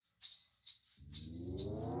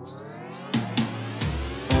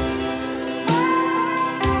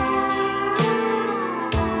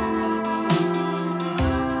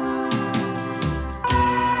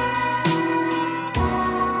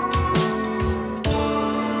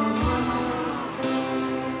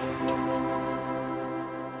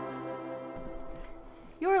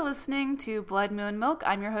listening to Blood, Moon, Milk.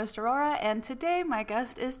 I'm your host, Aurora, and today my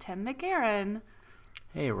guest is Tim McGarren.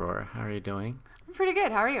 Hey, Aurora. How are you doing? I'm pretty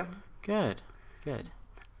good. How are you? Good. Thanks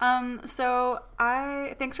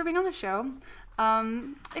for being on the show.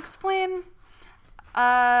 Explain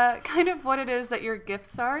kind of what it is that your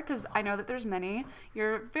gifts are, because I know that there's many.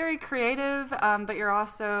 You're very creative, but you're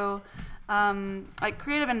also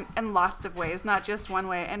creative in lots of ways, not just one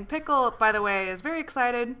way. And Pickle, by the way, is very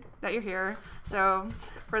excited that you're here. So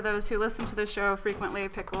for those who listen to the show frequently,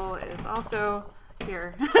 Pickle is also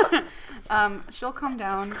here. She'll come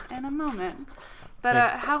down in a moment.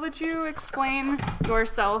 But how would you explain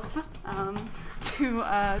yourself to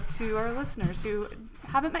our listeners who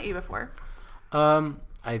haven't met you before?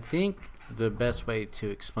 I think the best way to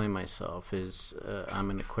explain myself is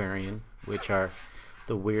I'm an Aquarian, which are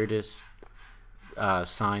the weirdest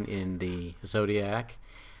sign in the zodiac.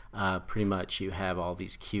 Pretty much you have all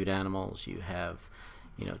these cute animals. You have,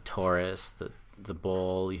 Taurus, the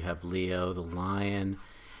bull. You have Leo, the lion.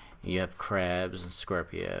 You have crabs and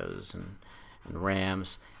Scorpios and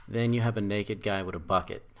rams. Then you have a naked guy with a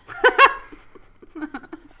bucket.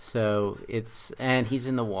 So and he's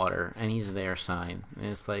in the water, and he's an air sign. And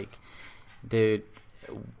it's like, dude,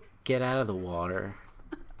 get out of the water.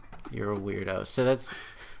 You're a weirdo. So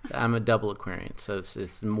I'm a double Aquarian, so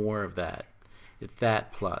it's more of that. It's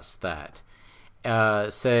that plus that.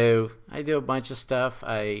 So I do a bunch of stuff.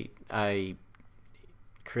 I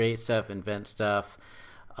create stuff, invent stuff.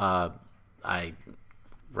 I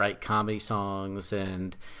write comedy songs,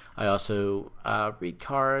 and I also read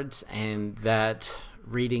cards, and that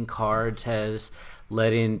reading cards has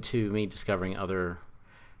led into me discovering other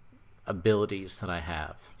abilities that I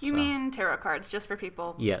have. You mean tarot cards, just for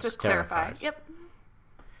people yes, to clarify. Cards. Yep.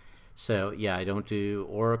 So, yeah, I don't do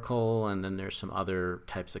Oracle, and then there's some other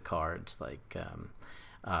types of cards like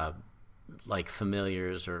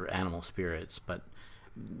familiars or animal spirits, but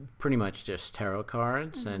pretty much just tarot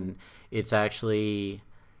cards, and it's actually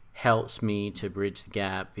helps me to bridge the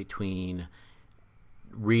gap between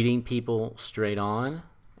reading people straight on,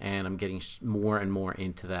 and I'm getting more and more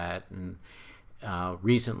into that. And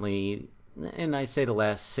recently, and I'd say the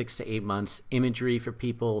last 6 to 8 months, imagery for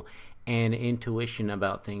people and intuition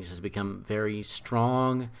about things has become very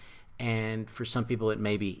strong, and for some people it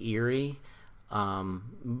may be eerie,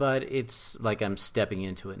 but it's like I'm stepping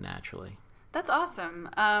into it naturally. That's awesome.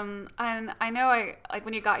 And I know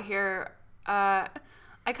when you got here,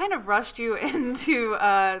 I kind of rushed you into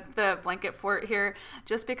the blanket fort here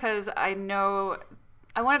just because I know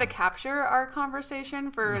I wanted to capture our conversation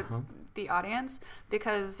for the audience,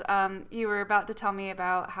 because you were about to tell me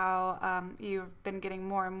about how you've been getting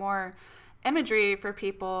more and more imagery for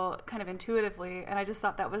people kind of intuitively, and I just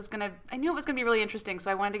thought I knew it was going to be really interesting,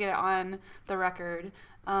 so I wanted to get it on the record.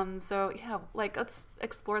 Let's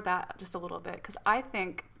explore that just a little bit, because I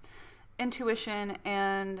think intuition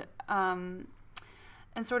and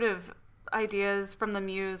sort of ideas from the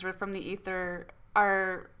muse or from the ether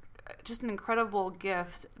are just an incredible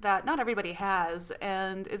gift that not everybody has,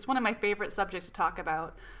 and it's one of my favorite subjects to talk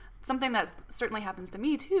about. Something that certainly happens to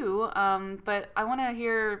me too, but I want to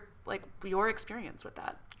hear your experience with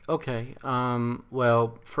that. Okay.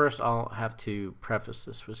 Well, first I'll have to preface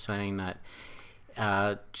this with saying that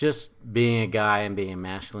just being a guy and being a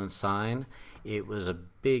masculine sign, it was a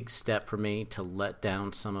big step for me to let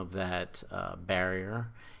down some of that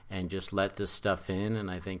barrier and just let this stuff in.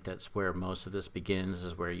 And I think that's where most of this begins,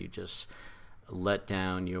 is where you just let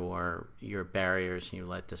down your barriers and you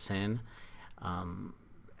let this in. And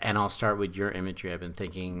I'll start with your imagery. I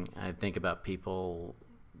think about people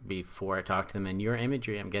before I talk to them, and your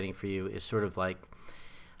imagery I'm getting for you is sort of like,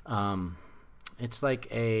 it's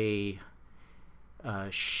like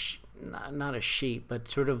not a sheet,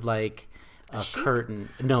 but sort of like a curtain.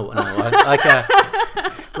 No, like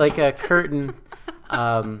a curtain.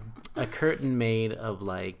 A curtain made of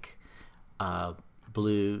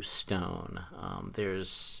blue stone. I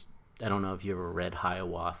don't know if you ever read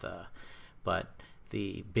Hiawatha, but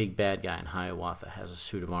the big bad guy in Hiawatha has a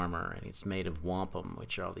suit of armor, and it's made of wampum,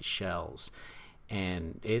 which are all these shells.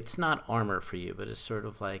 And it's not armor for you, but it's sort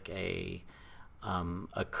of like a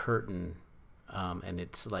curtain, and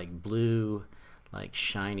it's like blue, like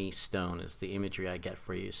shiny stone is the imagery I get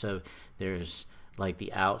for you. So there's like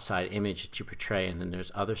the outside image that you portray, and then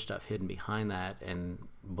there's other stuff hidden behind that. And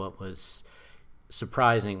what was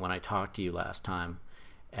surprising when I talked to you last time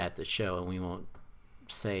at the show, and we won't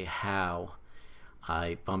say how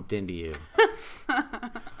I bumped into you,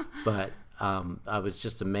 but I was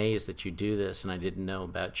just amazed that you do this, and I didn't know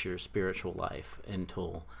about your spiritual life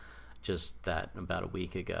until just that about a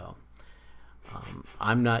week ago.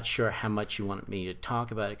 I'm not sure how much you want me to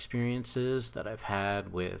talk about experiences that I've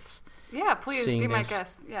had with. Yeah, please be my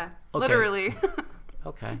guest. Yeah, okay. Literally.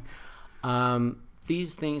 Okay.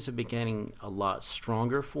 These things have been getting a lot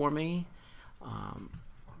stronger for me.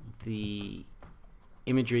 The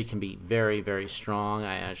imagery can be very, very strong.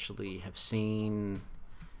 I actually have seen,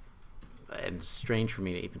 and it's strange for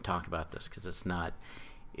me to even talk about this because it's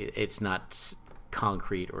not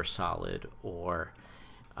concrete or solid or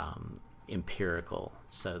empirical.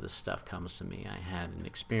 So this stuff comes to me. I had an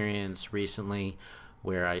experience recently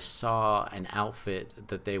where I saw an outfit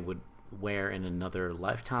that they would wear in another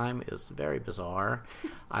lifetime. It was very bizarre.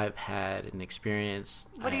 I've had an experience.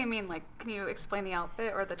 What do you mean? Like, can you explain the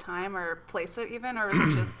outfit or the time or place it even? Or is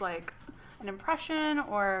it just like an impression?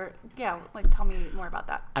 Or, yeah, like tell me more about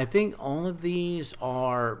that. I think all of these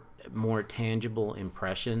are more tangible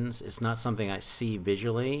impressions. It's not something I see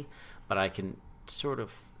visually, but I can sort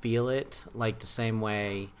of feel it, like the same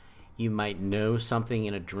way you might know something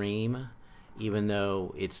in a dream, even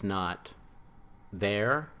though it's not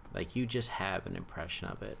there. Like, you just have an impression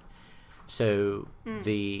of it. So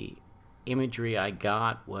the imagery I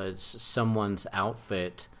got was someone's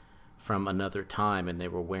outfit from another time, and they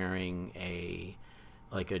were wearing a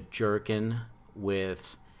jerkin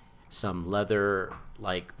with some leather,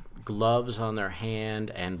 like, gloves on their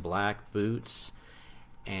hand and black boots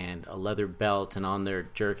and a leather belt, and on their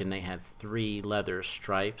jerkin they had 3 leather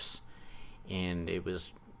stripes. And it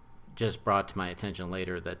was just brought to my attention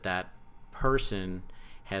later that person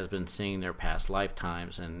has been seeing their past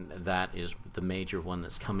lifetimes, and that is the major one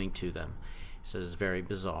that's coming to them. So it's very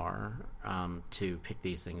bizarre to pick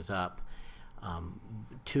these things up.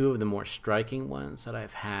 2 of the more striking ones that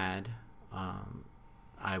I've had,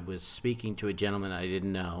 I was speaking to a gentleman I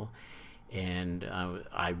didn't know, and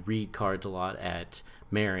I read cards a lot at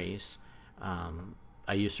Mary's.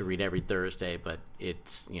 I used to read every Thursday, but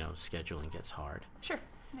it's, scheduling gets hard. Sure.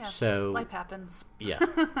 Yeah. So life happens. Yeah.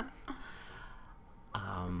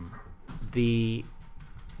 The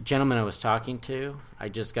gentleman I was talking to, I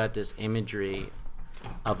just got this imagery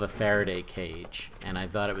of a Faraday cage, and I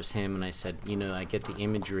thought it was him, and I said, I get the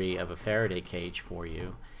imagery of a Faraday cage for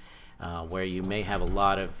you, where you may have a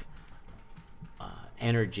lot of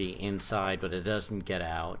energy inside, but it doesn't get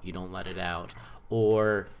out. You don't let it out,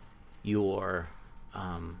 or you're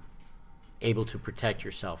able to protect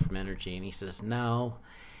yourself from energy. And he says, no,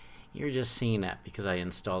 you're just seeing that because I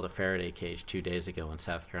installed a Faraday cage 2 days ago in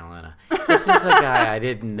South Carolina. This is a guy I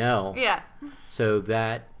didn't know. Yeah. So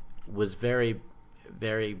that was very,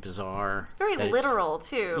 very bizarre. It's very literal,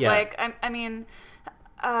 too. Yeah. Like, I mean,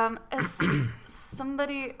 as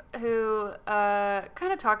somebody who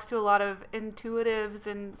kind of talks to a lot of intuitives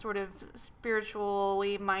and sort of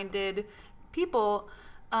spiritually minded people,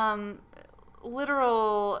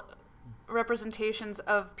 literal representations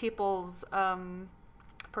of people's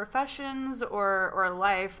professions or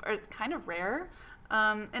life is kind of rare,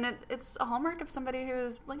 and it's a hallmark of somebody who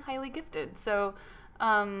is like highly gifted. So,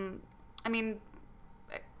 I mean,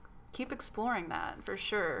 keep exploring that for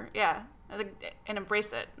sure. Yeah, and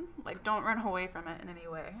embrace it. Like, don't run away from it in any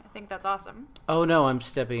way. I think that's awesome. Oh no, I'm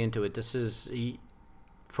stepping into it. This is,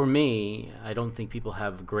 for me, I don't think people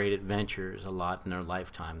have great adventures a lot in their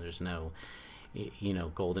lifetime. There's no,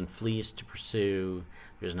 golden fleece to pursue.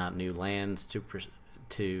 There's not new lands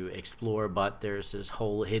to explore, but there's this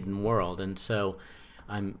whole hidden world. And so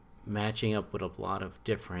I'm matching up with a lot of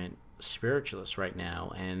different spiritualists right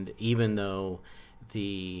now, and even though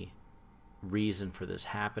the reason for this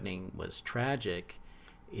happening was tragic,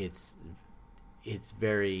 it's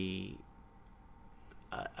very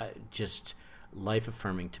just life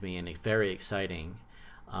affirming to me and very exciting.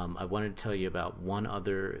 I wanted to tell you about one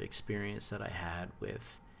other experience that I had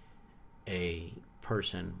with a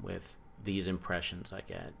person with these impressions I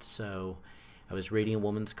get. So I was reading a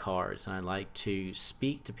woman's cards, and I like to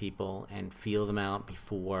speak to people and feel them out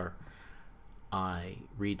before I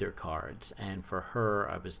read their cards. And for her,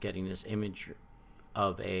 I was getting this image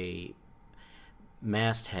of a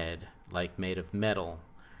masthead, like made of metal,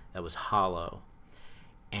 that was hollow.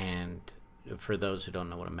 And for those who don't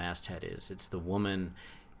know what a masthead is, it's the woman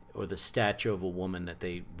or the statue of a woman that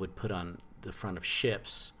they would put on the front of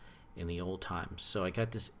ships in the old times. So I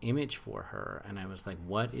got this image for her, and I was like,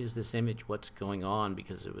 what is this image? What's going on?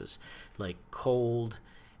 Because it was like cold,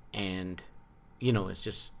 and it's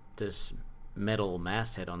just this metal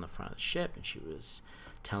masthead on the front of the ship. And she was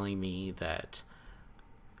telling me that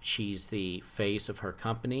she's the face of her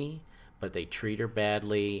company, but they treat her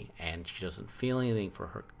badly, and she doesn't feel anything for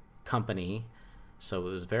her company. So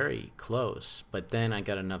it was very close. But then I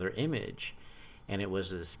got another image, and it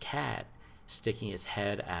was this cat sticking its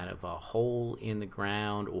head out of a hole in the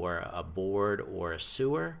ground or a board or a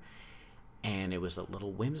sewer. And it was a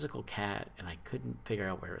little whimsical cat, and I couldn't figure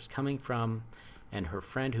out where it was coming from. And her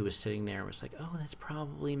friend who was sitting there was like, "Oh, that's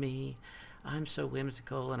probably me. I'm so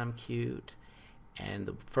whimsical and I'm cute." And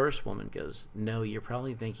the first woman goes, "No, you're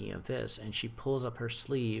probably thinking of this." And she pulls up her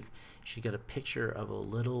sleeve. She got a picture of a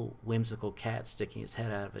little whimsical cat sticking its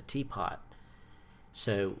head out of a teapot.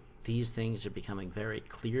 So these things are becoming very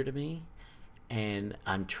clear to me, and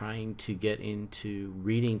I'm trying to get into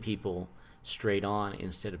reading people straight on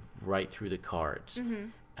instead of right through the cards.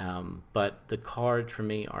 But the cards for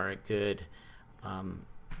me are a good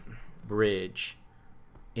bridge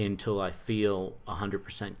until I feel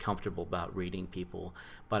 100% comfortable about reading people.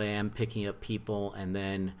 But I am picking up people, and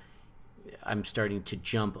then I'm starting to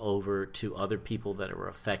jump over to other people that are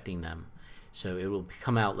affecting them. So it will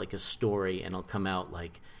come out like a story, and it'll come out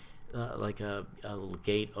like a little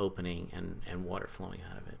gate opening and water flowing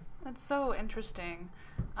out of it. That's so interesting.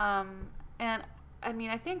 And I mean,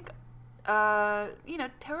 I think,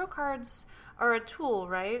 tarot cards are a tool,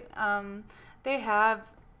 right? They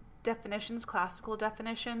have definitions, classical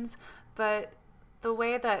definitions, but the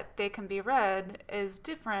way that they can be read is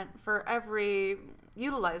different for every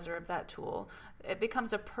utilizer of that tool. It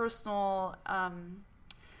becomes a personal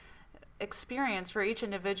experience for each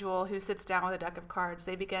individual who sits down with a deck of cards.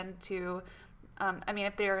 They begin to,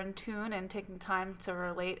 if they're in tune and taking time to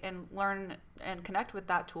relate and learn and connect with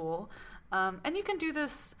that tool. And you can do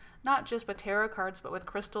this not just with tarot cards, but with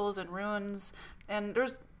crystals and runes. And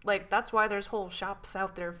there's that's why there's whole shops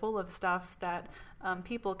out there full of stuff that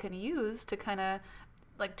people can use to kind of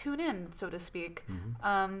tune in, so to speak.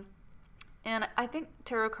 And I think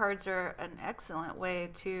tarot cards are an excellent way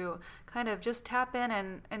to kind of just tap in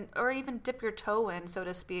and or even dip your toe in, so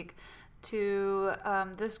to speak, to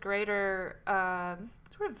this greater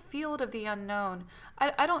sort of field of the unknown.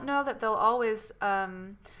 I don't know that they'll always,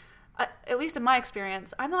 at least in my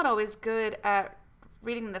experience, I'm not always good at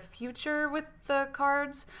reading the future with the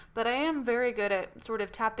cards, but I am very good at sort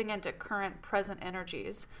of tapping into current present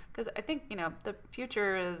energies, because I think, the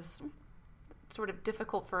future is sort of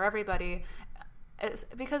difficult for everybody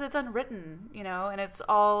because it's unwritten, and it's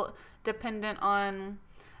all dependent on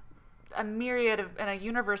a myriad of, and a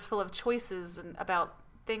universe full of choices and about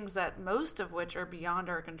things that most of which are beyond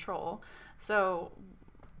our control. So,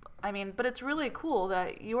 but it's really cool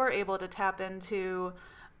that you are able to tap into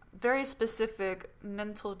very specific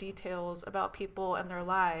mental details about people and their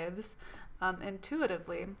lives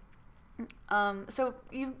intuitively. So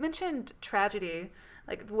you mentioned tragedy,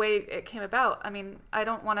 the way it came about. I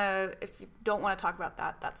don't want to, if you don't want to talk about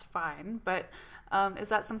that, that's fine. But is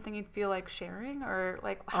that something you'd feel like sharing, or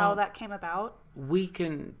how that came about? We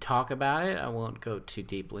can talk about it. I won't go too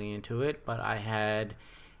deeply into it, but I had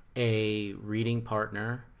a reading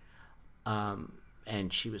partner,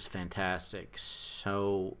 and she was fantastic,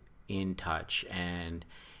 so in touch, and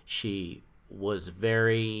she was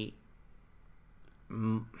very...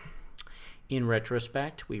 In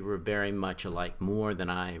retrospect, we were very much alike, more than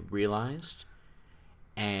I realized.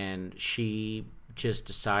 And she just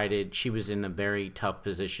decided, she was in a very tough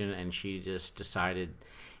position, and she just decided,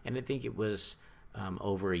 and I think it was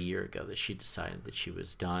over a year ago that she decided that she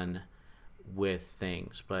was done with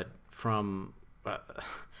things. But from,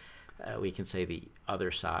 we can say the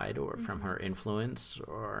other side, or from her influence,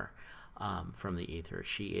 or from the ether,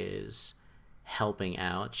 she is helping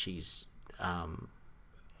out. She's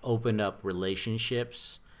opened up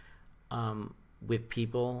relationships with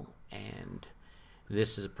people, and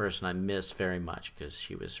this is a person I miss very much, because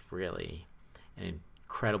she was really an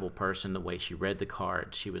incredible person. The way she read the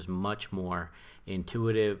cards, she was much more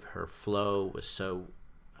intuitive. Her flow was so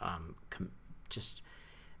just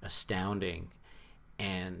astounding,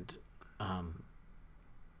 and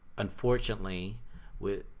unfortunately,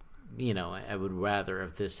 with I would rather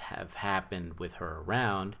have this have happened with her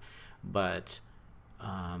around, but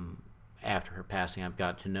after her passing, I've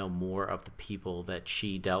got to know more of the people that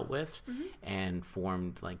she dealt with, and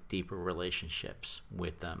formed deeper relationships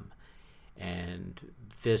with them. And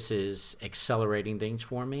this is accelerating things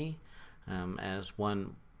for me. As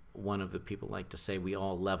one of the people like to say, we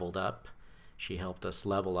all leveled up. She helped us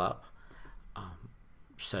level up.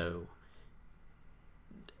 So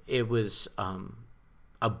it was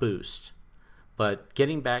a boost. But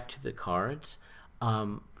getting back to the cards,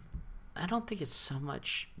 I don't think it's so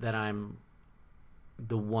much that I'm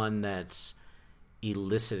the one that's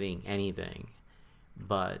eliciting anything,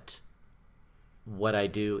 but what I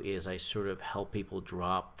do is I sort of help people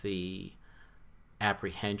drop the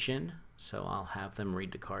apprehension, So I'll have them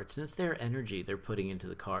read the cards, and it's their energy they're putting into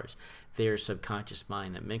the cards, their subconscious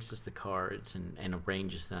mind that mixes the cards and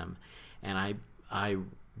arranges them. And I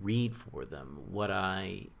read for them. What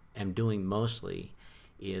I am doing mostly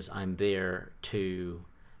is I'm there to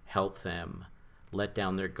help them let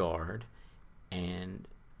down their guard and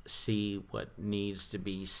see what needs to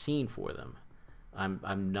be seen for them.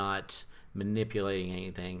 I'm not manipulating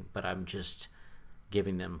anything, but I'm just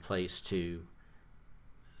giving them a place to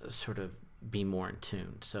sort of be more in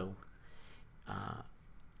tune. So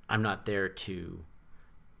I'm not there to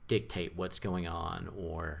dictate what's going on,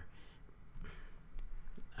 or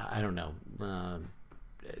I don't know,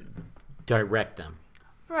 direct them.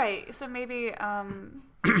 Right. So maybe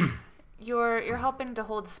you're helping to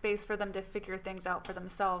hold space for them to figure things out for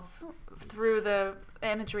themselves through the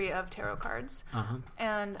imagery of tarot cards. Uh-huh.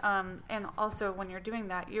 And also when you're doing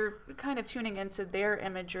that, you're kind of tuning into their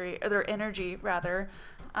imagery, or their energy rather.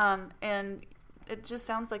 And it just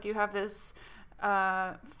sounds like you have this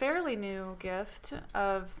fairly new gift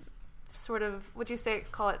of sort of, would you say,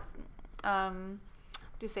 call it,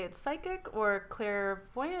 do you say it's psychic or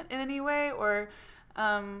clairvoyant in any way, or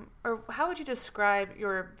how would you describe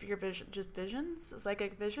your vision? Just visions,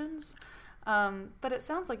 psychic visions. But it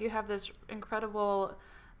sounds like you have this incredible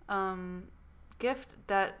gift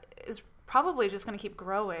that is probably just going to keep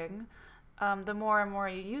growing. The more and more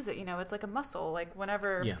you use it, it's like a muscle. Like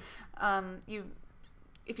whenever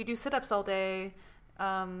if you do sit-ups all day,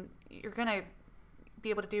 you're going to be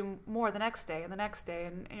able to do more the next day and the next day,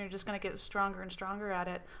 and you're just going to get stronger and stronger at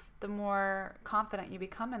it the more confident you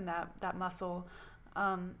become in that muscle.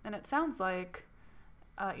 And it sounds like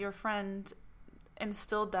your friend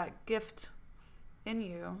instilled that gift in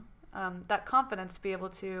you, that confidence to be able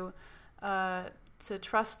to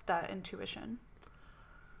trust that intuition.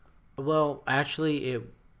 Well, actually, it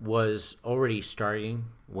was already starting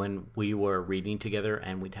when we were reading together,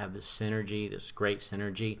 and we'd have this synergy, this great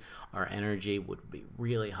synergy. Our energy would be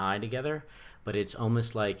really high together, but it's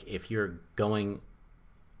almost like if you're going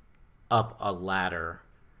up a ladder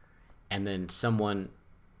and then someone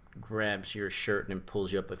grabs your shirt and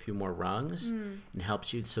pulls you up a few more rungs and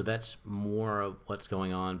helps you. So that's more of what's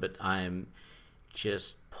going on, but I'm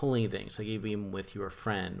just pulling things. Like even with your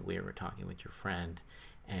friend, we were talking with your friend,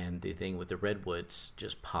 and the thing with the redwoods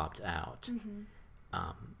just popped out.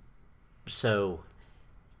 So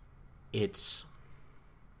it's,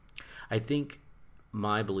 I think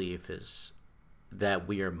my belief is that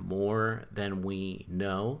we are more than we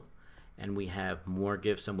know, and we have more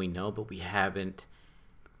gifts than we know, but we haven't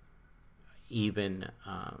even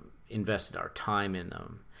invested our time in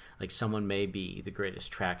them. Like someone may be the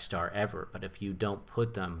greatest track star ever, but if you don't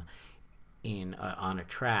put them in on a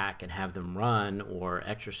track and have them run or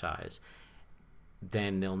exercise,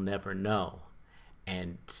 then they'll never know.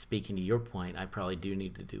 And speaking to your point, I probably do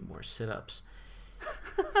need to do more sit-ups.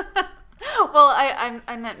 Well,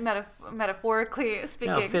 I meant metaphorically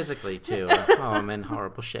speaking. No, physically too. I'm in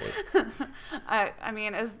horrible shape. I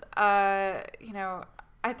mean, as I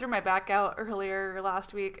threw my back out earlier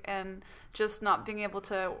last week, and just not being able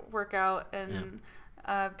to work out and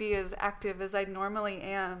be as active as I normally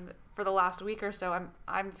am for the last week or so,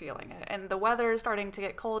 I'm feeling it. And the weather is starting to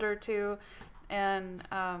get colder too, and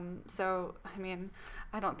so I mean,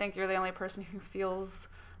 I don't think you're the only person who feels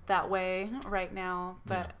that way right now,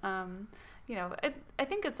 but I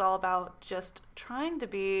think it's all about just trying to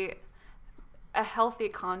be a healthy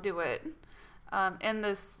conduit in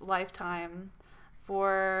this lifetime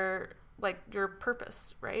for like your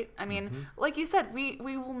purpose, right? I mean, like you said,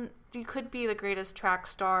 you could be the greatest track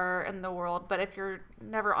star in the world, but if you're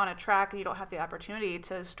never on a track and you don't have the opportunity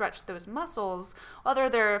to stretch those muscles, whether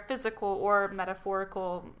they're physical or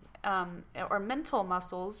metaphorical or mental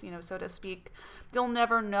muscles, so to speak, you'll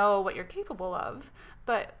never know what you're capable of.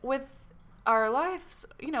 But with our lives,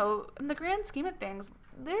 in the grand scheme of things,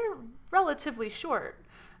 they're relatively short.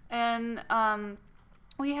 And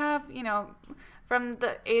we have, from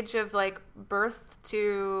the age of like birth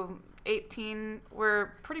to 18, we're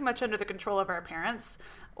pretty much under the control of our parents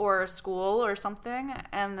or school or something.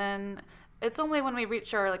 And then it's only when we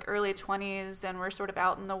reach our like early 20s and we're sort of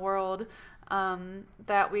out in the world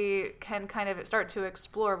that we can kind of start to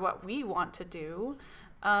explore what we want to do.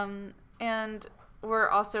 And we're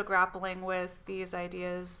also grappling with these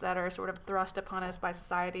ideas that are sort of thrust upon us by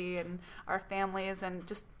society and our families, and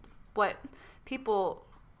just what people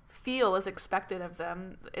feel is expected of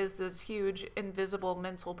them is this huge invisible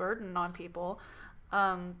mental burden on people.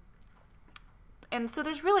 And so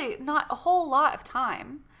there's really not a whole lot of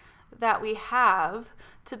time that we have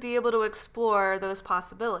to be able to explore those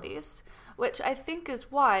possibilities, which I think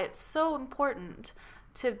is why it's so important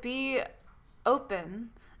to be open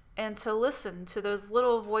and to listen to those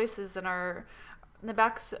little voices in the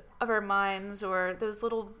backs of our minds, or those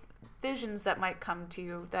little visions that might come to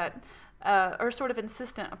you that are sort of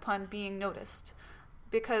insistent upon being noticed.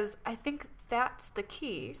 Because I think that's the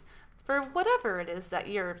key for whatever it is that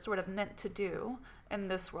you're sort of meant to do in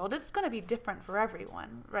this world. It's going to be different for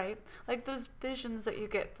everyone, right? Like those visions that you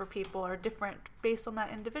get for people are different based on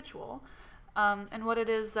that individual, and what it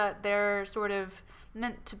is that they're sort of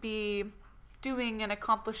meant to be doing and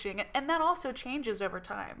accomplishing. And that also changes over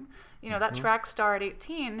time. You know, that track star at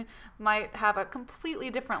 18 might have a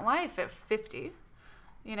completely different life at 50.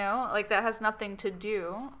 You know, like that has nothing to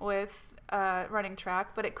do with running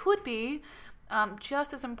track, but it could be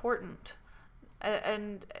just as important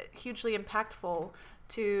and hugely impactful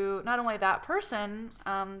to not only that person,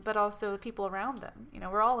 but also the people around them. You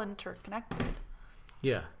know, we're all interconnected.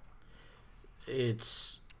 Yeah.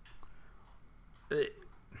 It's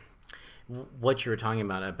what you were talking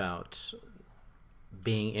about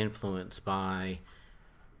being influenced by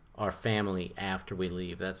our family after we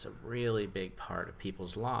leave. That's a really big part of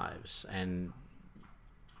people's lives, and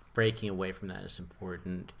breaking away from that is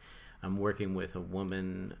important. I'm working with a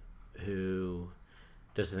woman who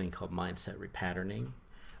does a thing called mindset repatterning,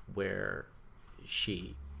 where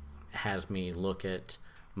she has me look at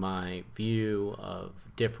my view of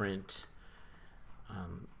different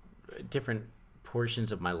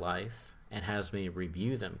portions of my life and has me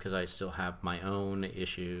review them, because I still have my own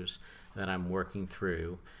issues that I'm working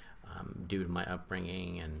through due to my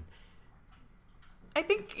upbringing. And I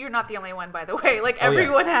think you're not the only one, by the way. Like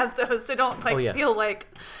everyone has those, so don't feel like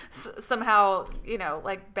somehow, you know,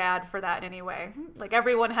 like bad for that in any way. Like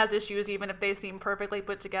everyone has issues, even if they seem perfectly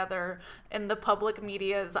put together in the public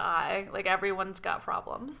media's eye. Like everyone's got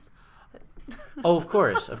problems. Oh, of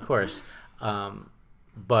course.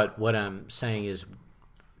 But what I'm saying is,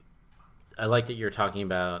 I like that you're talking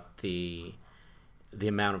about the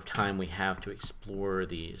amount of time we have to explore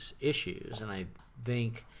these issues. And I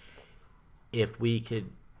think if we could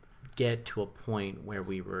get to a point where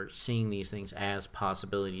we were seeing these things as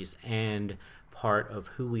possibilities and part of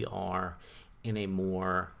who we are in a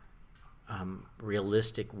more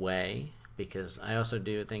realistic way, because I also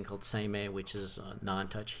do a thing called Seimei, which is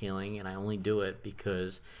non-touch healing, and I only do it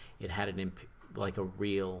because it had a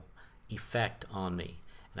real effect on me.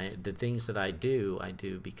 And the things that I do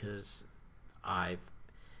because I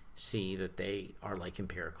see that they are like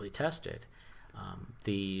empirically tested.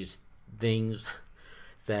 These things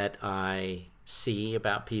that I see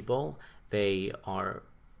about people, they are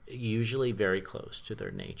usually very close to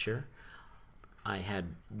their nature. I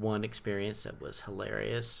had one experience that was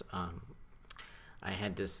hilarious. I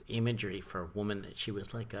had this imagery for a woman that she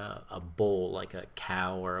was like a bull, like a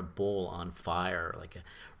cow or a bull on fire,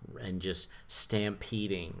 and just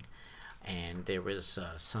stampeding. And there was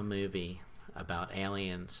some movie about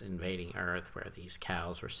aliens invading Earth where these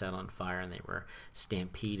cows were set on fire and they were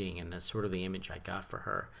stampeding, and that's sort of the image I got for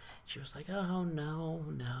her. She was like, "Oh,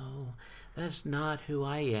 no, that's not who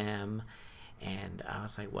I am." And I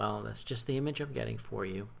was like, well, that's just the image I'm getting for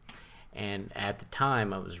you. And at the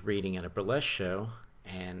time, I was reading at a burlesque show,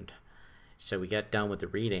 and so we got done with the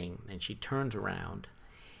reading, and she turns around,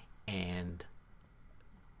 and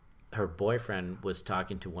her boyfriend was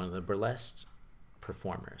talking to one of the burlesque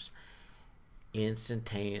performers.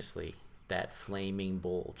 Instantaneously, that flaming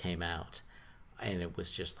bull came out, and it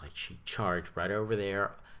was just like she charged right over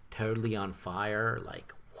there, totally on fire,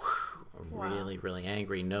 like really, really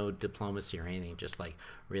angry. No diplomacy or anything, just like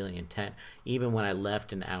really intent. Even when I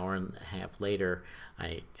left an hour and a half later,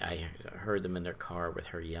 I heard them in their car with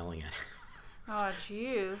her yelling at Oh,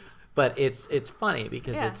 jeez. But it's funny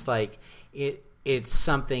because it's like it's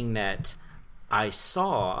something that I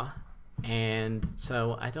saw, and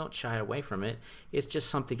so I don't shy away from it. It's just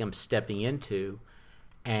something I'm stepping into,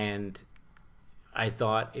 and I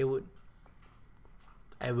thought it would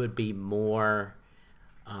be more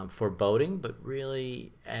foreboding, but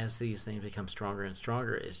really, as these things become stronger and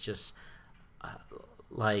stronger, it's just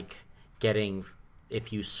like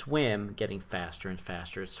if you swim, getting faster and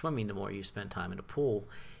faster at swimming. The more you spend time in a pool,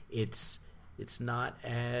 it's not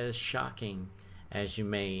as shocking as you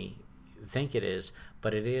may think it is,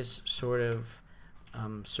 but it is sort of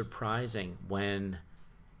surprising when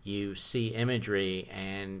you see imagery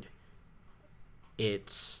and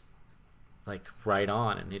it's like right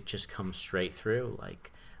on, and it just comes straight through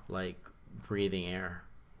like breathing air.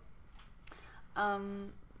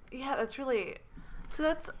 That's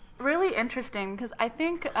really interesting, because I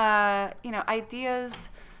think ideas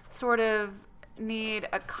sort of need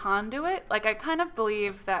a conduit. Like, I kind of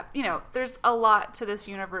believe that there's a lot to this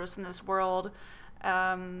universe and this world,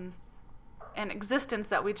 an existence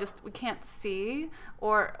that we can't see,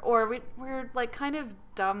 or we're like kind of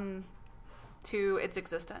dumb to its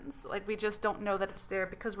existence. Like, we just don't know that it's there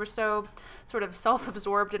because we're so sort of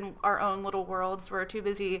self-absorbed in our own little worlds. We're too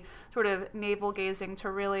busy sort of navel-gazing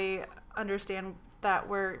to really understand that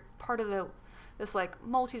we're part of this like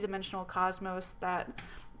multi-dimensional cosmos that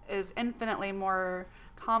is infinitely more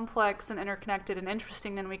complex and interconnected and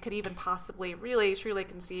interesting than we could even possibly really truly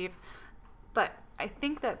conceive. But I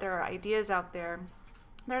think that there are ideas out there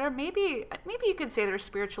that are maybe you could say they're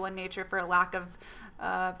spiritual in nature, for a lack of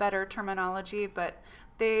better terminology, but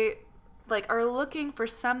they like are looking for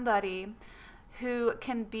somebody who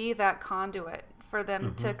can be that conduit for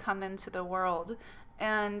them to come into the world.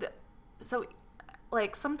 And so,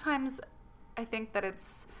 like, sometimes I think that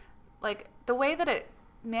it's like the way that it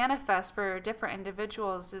manifests for different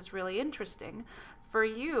individuals is really interesting. For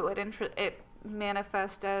you, it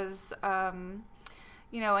manifests as an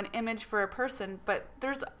image for a person, but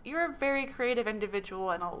you're a very creative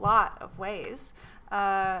individual in a lot of ways.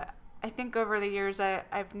 I think over the years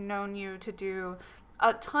I've known you to do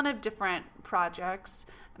a ton of different projects.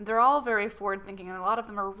 They're all very forward-thinking, and a lot of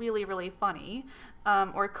them are really, really funny,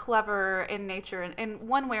 or clever in nature in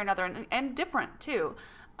one way or another, and different too.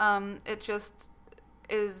 It just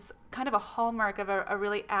is kind of a hallmark of a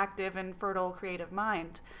really active and fertile creative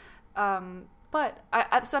mind. But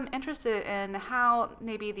I'm interested in how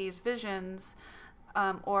maybe these visions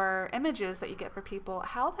or images that you get for people,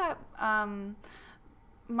 how that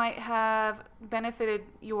might have benefited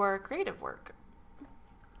your creative work.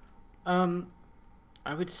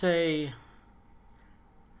 I would say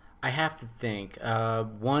I have to think.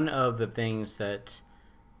 One of the things that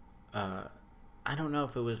I don't know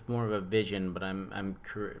if it was more of a vision, but I'm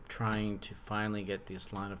trying to finally get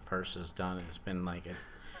this line of purses done. It's been like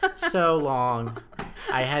so long.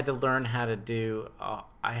 I had to learn how to do.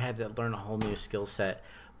 I had to learn a whole new skill set,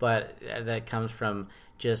 but that comes from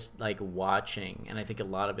just like watching, and I think a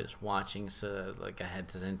lot of it is watching. So like I had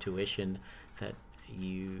this intuition that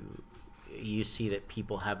you see that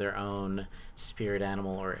people have their own spirit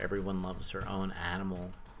animal, or everyone loves their own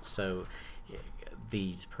animal. So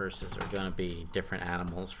these purses are going to be different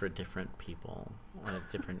animals for different people,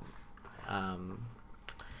 different.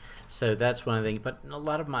 So that's one of the things. But a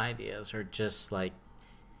lot of my ideas are just like,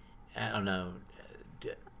 I don't know,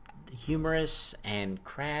 humorous and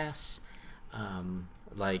crass.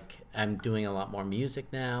 Like I'm doing a lot more music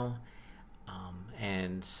now,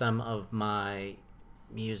 and some of my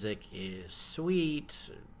music is sweet,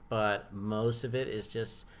 but most of it is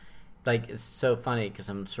just like, it's so funny because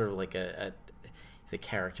I'm sort of like the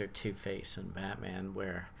character Two-Face in Batman,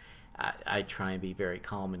 where I try and be very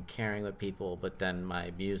calm and caring with people, but then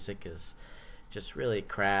my music is just really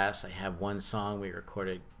crass. I have one song we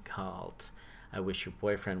recorded called I Wish Your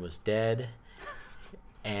Boyfriend Was Dead,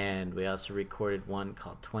 and we also recorded one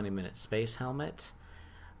called 20-Minute Space Helmet.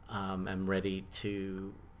 I'm ready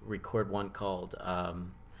to record one called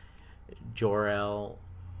Jor-El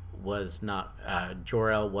wasn't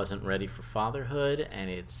ready for fatherhood, and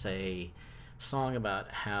it's a song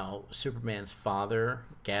about how Superman's father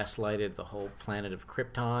gaslighted the whole planet of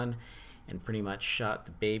Krypton and pretty much shot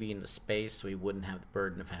the baby into space so he wouldn't have the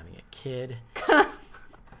burden of having a kid.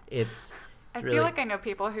 I feel like I know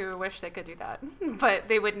people who wish they could do that, but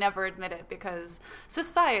they would never admit it because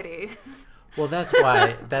society. Well, that's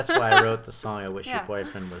why I wrote the song I Wish Your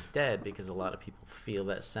Boyfriend Was Dead, because a lot of people feel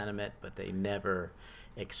that sentiment, but they never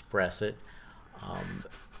express it.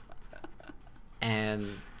 And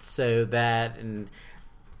so that, and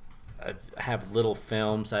I have little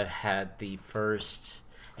films. I've had the first,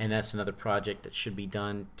 and that's another project that should be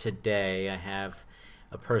done today. I have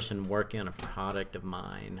a person working on a product of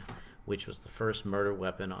mine, which was the first murder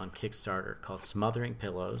weapon on Kickstarter, called Smothering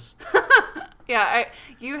Pillows. Yeah,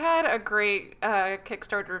 you had a great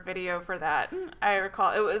Kickstarter video for that. I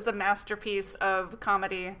recall it was a masterpiece of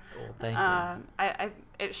comedy. Well, thank you.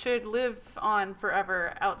 It should live on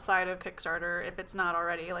forever outside of Kickstarter if it's not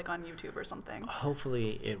already, like on YouTube or something.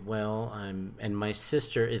 Hopefully it will. And my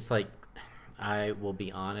sister is like, I will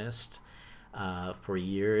be honest, for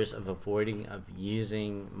years of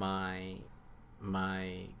using my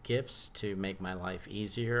gifts to make my life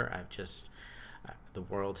easier. I've just the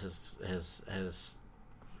world has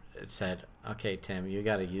said, okay, Tim, you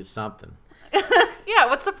got to use something. Yeah,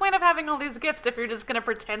 what's the point of having all these gifts if you're just going to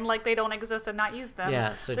pretend like they don't exist and not use them?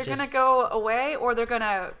 Yeah, so they're going to go away, or they're going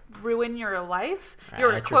to ruin your life,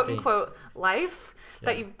 your quote-unquote life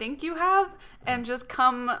that you think you have, and just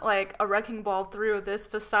come like a wrecking ball through this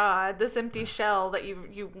facade, this empty shell that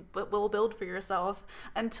you will build for yourself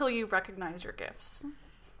until you recognize your gifts.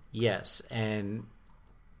 Yes, and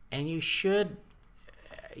and you should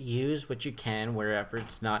use what you can wherever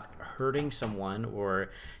it's not hurting someone or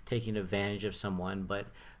taking advantage of someone, but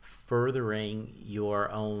furthering your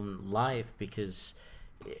own life, because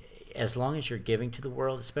as long as you're giving to the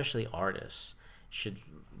world, especially artists, should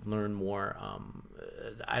learn more.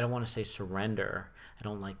 I don't want to say surrender. I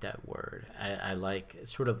don't like that word. I like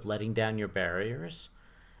sort of letting down your barriers,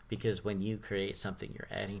 because when you create something, you're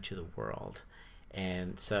adding to the world.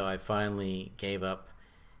 And so I finally gave up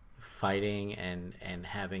fighting and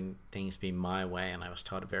having things be my way, and I was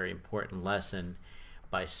taught a very important lesson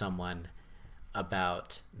by someone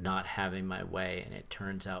about not having my way, and it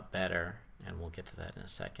turns out better, and we'll get to that in a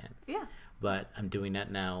second. Yeah. But I'm doing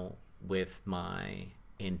that now with my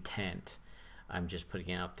intent. I'm just putting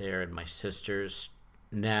it out there, and my sister's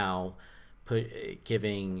now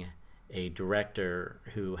giving a director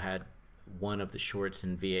who had one of the shorts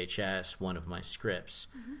in VHS one of my scripts.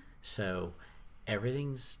 Mm-hmm. So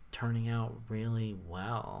everything's turning out really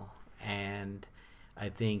well, and I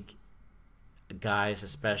think guys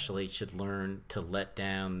especially should learn to let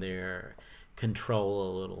down their control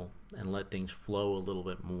a little and let things flow a little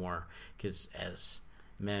bit more, because as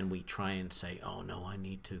men we try and say, oh no, I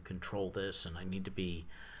need to control this, and I need to be,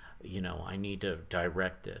 I need to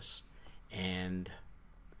direct this, and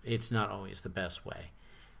it's not always the best way.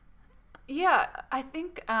 Yeah, I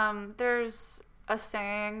think there's a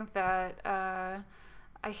saying that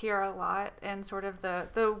I hear a lot in sort of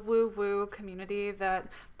the woo-woo community, that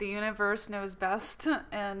the universe knows best,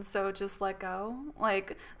 and so just let go.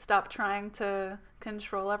 Like, stop trying to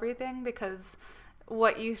control everything, because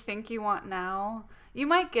what you think you want now, you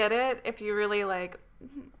might get it if you really,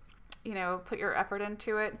 put your effort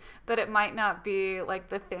into it, but it might not be,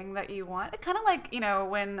 the thing that you want. It kind of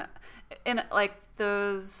when in,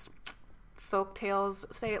 those folk tales,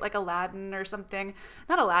 say like Aladdin or something,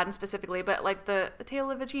 not Aladdin specifically, but the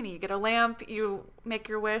tale of a genie. You get a lamp, you make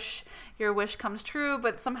your wish comes true,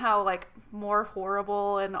 but somehow more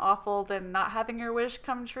horrible and awful than not having your wish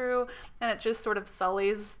come true, and it just sort of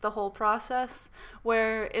sullies the whole process.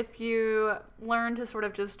 Where if you learn to sort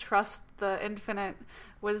of just trust the infinite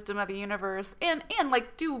wisdom of the universe and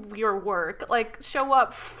do your work, show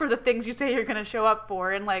up for the things you say you're going to show up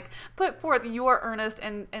for, and put forth your earnest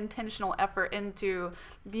and intentional effort into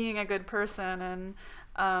being a good person, and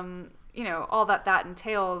all that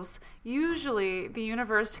entails, usually the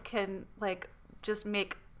universe can just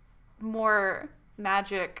make more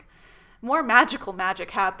magical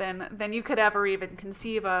magic happen than you could ever even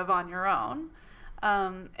conceive of on your own.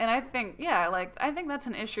 And I think, I think that's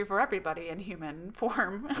an issue for everybody in human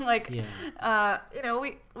form.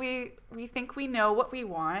 We think we know what we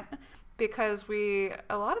want, because a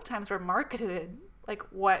lot of times we're marketed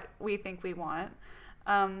what we think we want.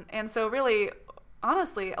 And so really,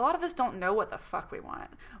 honestly, a lot of us don't know what the fuck we want.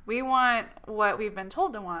 We want what we've been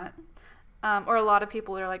told to want. Or a lot of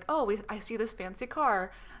people are like, oh, I see this fancy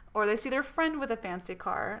car, or they see their friend with a fancy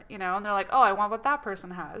car, and they're like, oh, I want what that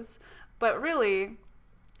person has. But really,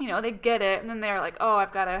 they get it, and then they're like, oh,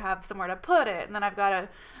 I've got to have somewhere to put it, and then I've got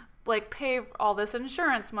to pay all this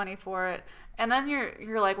insurance money for it, and then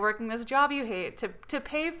you're working this job you hate to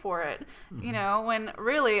pay for it, mm-hmm. When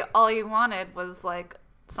really all you wanted was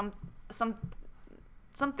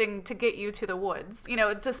something to get you to the woods,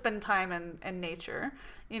 to spend time in nature,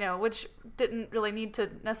 which didn't really need to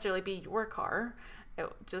necessarily be your car. It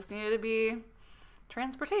just needed to be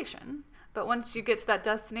transportation. But once you get to that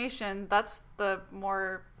destination, that's the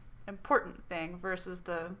more important thing versus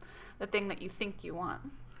the thing that you think you want.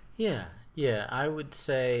 Yeah, I would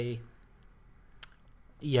say,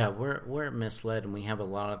 we're misled, and we have a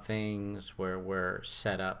lot of things where we're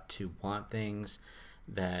set up to want things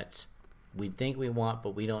that we think we want,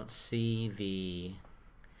 but we don't see the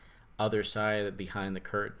other side behind the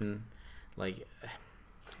curtain,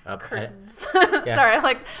 curtains.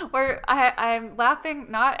 Sorry, I'm laughing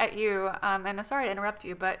not at you, and I'm sorry to interrupt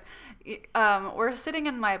you, but we're sitting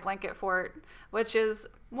in my blanket fort, which is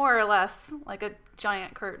more or less like a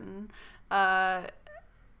giant curtain,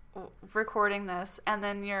 recording this, and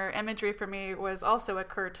then your imagery for me was also a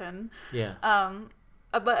curtain. Yeah.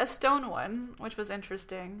 But a stone one, which was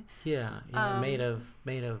interesting. Yeah, made of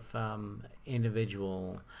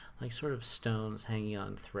individual, sort of stones hanging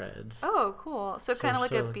on threads. Oh, cool! So kind of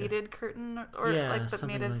like a beaded curtain, or but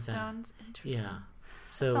made of stones. That. Interesting. Yeah.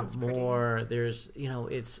 So more, pretty. There's,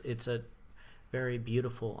 it's a very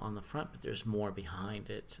beautiful on the front, but there's more behind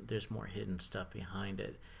it. There's more hidden stuff behind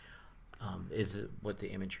it. Is what the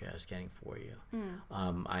imagery I was getting for you.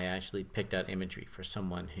 Mm. I actually picked out imagery for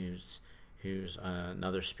someone who's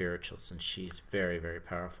another spiritualist, and she's very, very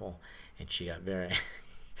powerful, and she got very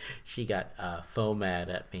she got faux mad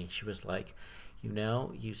at me. She was like,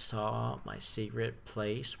 you saw my secret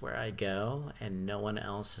place where I go, and no one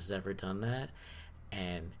else has ever done that.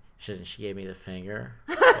 And she gave me the finger.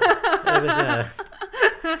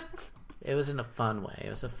 It was in a fun way. It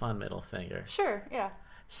was a fun middle finger. Sure, yeah.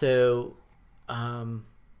 So,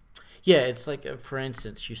 yeah, it's like, for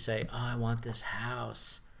instance, you say, "Oh, I want this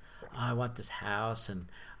house. Oh, I want this house, and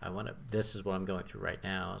I want to." This is what I'm going through right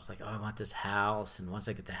now. It's like, "Oh, I want this house, and once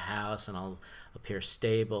I get the house, and I'll appear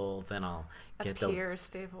stable, then I'll get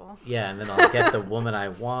stable." Yeah, and then I'll get the woman I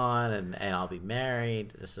want, and I'll be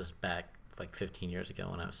married. This is back like 15 years ago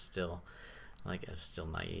when I was still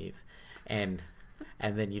naive, and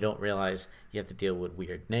then you don't realize you have to deal with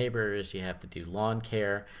weird neighbors, you have to do lawn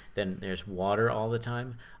care, then there's water all the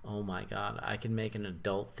time. Oh my God, I can make an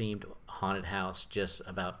adult themed haunted house just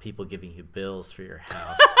about people giving you bills for your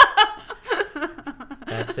house.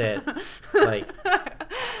 That's it. Like,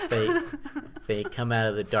 they come out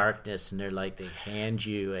of the darkness and they're like, they hand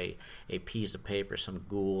you a piece of paper, some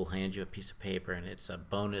ghoul hands you a piece of paper, and it's a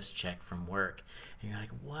bonus check from work. And you're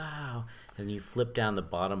like, wow. And you flip down the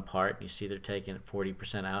bottom part and you see they're taking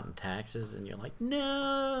 40% out in taxes, and you're like,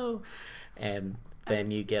 no. And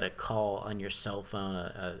then you get a call on your cell phone,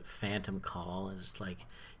 a phantom call, and it's like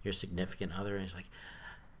your significant other, and it's like,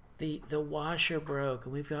 the washer broke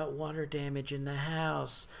and we've got water damage in the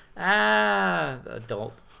house.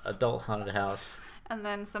 Adult haunted house. And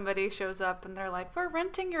then somebody shows up and they're like, we're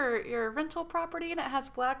renting your rental property and it has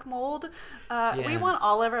black mold. We want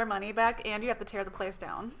all of our money back, and you have to tear the place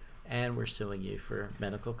down. And we're suing you for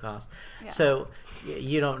medical costs. Yeah. So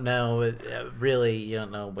you don't know, really, you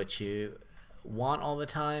don't know what you want all the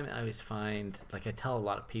time. I always find, like, I tell a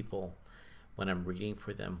lot of people when I'm reading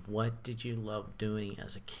for them, what did you love doing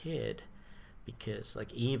as a kid? Because,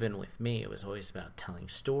 like, even with me, it was always about telling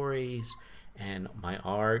stories and my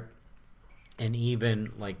art. And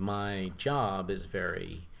even, like, my job is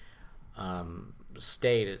very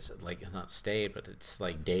staid. It's, like, not staid, but it's,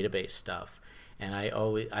 like, database stuff. And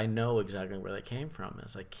I know exactly where that came from.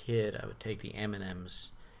 As a kid, I would take the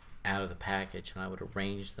M&Ms out of the package and I would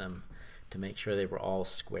arrange them to make sure they were all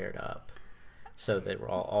squared up. So they were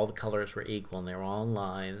all the colors were equal and they were all in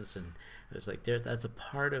lines, and it was like that's a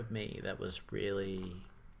part of me that was really,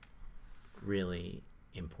 really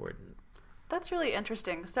important. That's really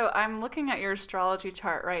interesting. So I'm looking at your astrology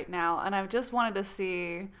chart right now, and I just wanted to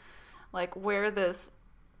see, like, where this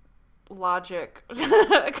logic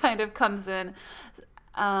kind of comes in.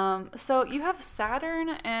 So you have Saturn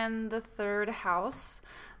in the third house.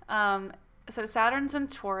 So Saturn's in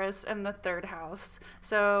Taurus in the third house.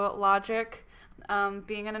 So logic.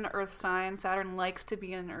 Being in an earth sign, Saturn likes to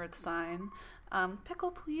be in an earth sign. Pickle,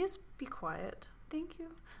 please be quiet. Thank you.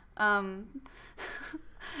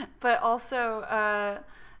 But also,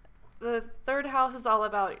 the third house is all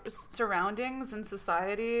about surroundings and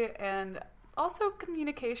society, and also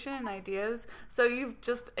communication and ideas. So you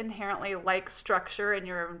just inherently like structure in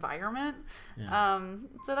your environment. Yeah.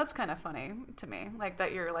 So that's kind of funny to me, like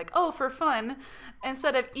that you're like, oh, for fun,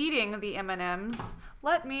 instead of eating the M&Ms,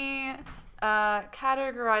 let me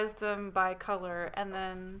categorize them by color and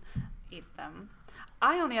then eat them.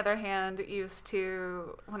 I, on the other hand, used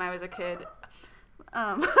to, when I was a kid,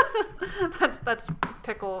 that's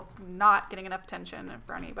Pickle not getting enough attention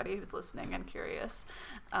for anybody who's listening and curious.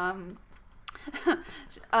 When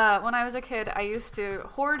I was a kid, I used to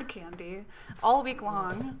hoard candy all week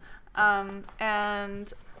long,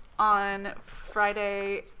 and on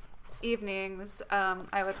Friday evenings,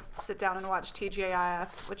 I would sit down and watch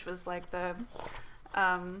TGIF, which was like the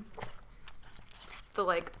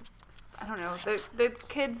like, I don't know, the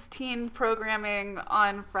kids' teen programming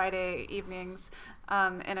on Friday evenings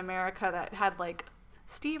in America that had like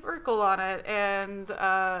Steve Urkel on it, and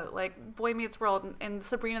like Boy Meets World and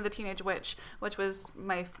Sabrina the Teenage Witch, which was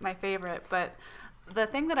my favorite. But the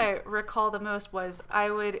thing that I recall the most was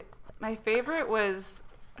my favorite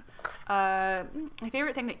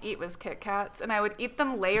thing to eat was Kit Kats, and I would eat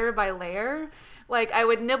them layer by layer. Like, I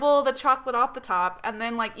would nibble the chocolate off the top and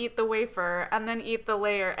then like eat the wafer and then eat the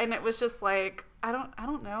layer, and it was just like, I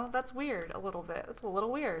don't know, that's weird a little bit. It's a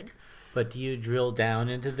little weird. But do you drill down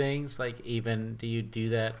into things? Like, even do you do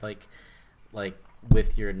that like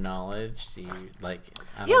with your knowledge? Do you like?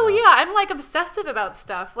 Yeah, I'm like obsessive about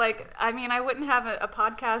stuff. Like, I mean, I wouldn't have a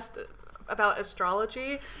podcast about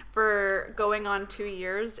astrology for going on 2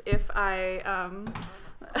 years if I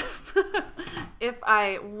if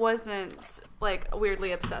I wasn't like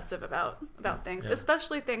weirdly obsessive about things, yeah.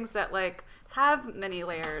 Especially things that like have many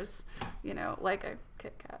layers, you know, like a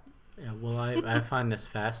Kit Kat. Yeah, well, I find this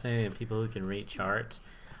fascinating. People who can read charts,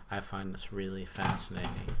 I find this really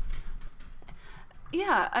fascinating.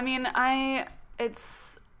 Yeah, I mean, I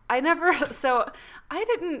didn't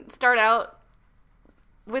start out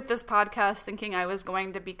with this podcast thinking I was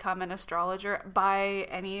going to become an astrologer by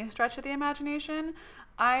any stretch of the imagination.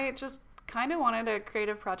 I just kind of wanted a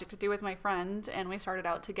creative project to do with my friend, and we started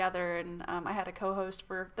out together, and I had a co-host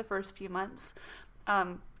for the first few months.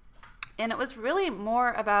 And it was really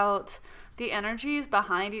more about the energies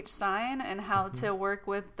behind each sign and how to work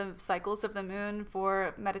with the cycles of the moon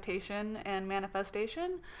for meditation and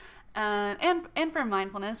manifestation, and for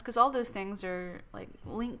mindfulness, because all those things are like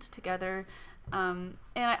linked together. And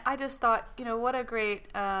I just thought, what a great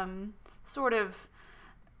sort of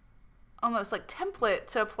almost like template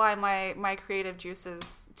to apply my creative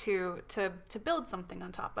juices to build something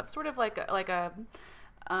on top of, sort of like a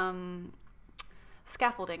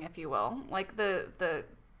scaffolding, if you will. Like the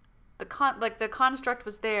construct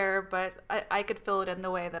was there, but I could fill it in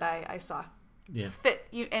the way that I saw fit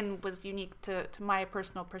and was unique to my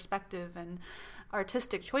personal perspective and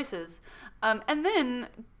artistic choices. And then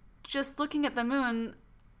just looking at the moon,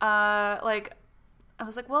 I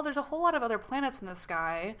was like, well, there's a whole lot of other planets in the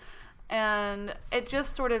sky, and it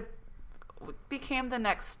just sort of became the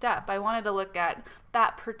next step. I wanted to look at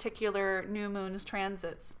that particular new moon's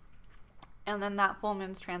transits, and then that full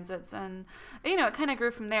moon's transits, and it kind of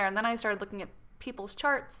grew from there. And then I started looking at people's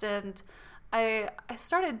charts, and I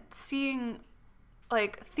started seeing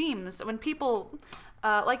like themes when people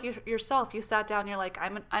like yourself, you sat down, you're like,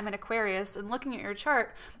 I'm an Aquarius, and looking at your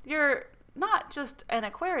chart, you're not just an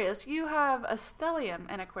Aquarius, you have a stellium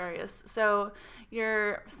in Aquarius. So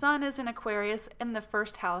your sun is in Aquarius in the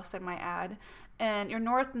first house, I might add, and your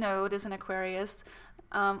north node is in Aquarius,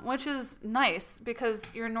 which is nice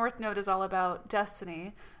because your north node is all about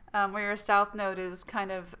destiny, where your south node is kind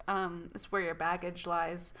of it's where your baggage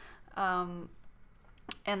lies,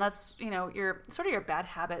 and that's your sort of your bad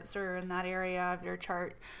habits are in that area of your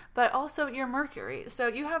chart, but also your Mercury. So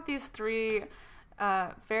you have these three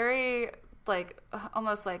very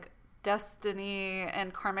almost like destiny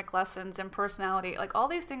and karmic lessons and personality, like all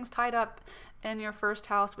these things tied up in your first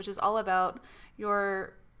house, which is all about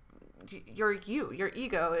your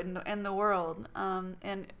ego in the world,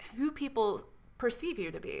 and who people perceive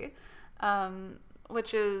you to be,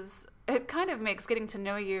 which is, it kind of makes getting to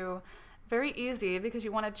know you very easy because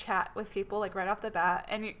you want to chat with people like right off the bat,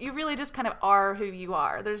 and you really just kind of are who you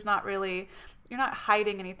are. There's not really, you're not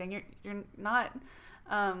hiding anything. You're not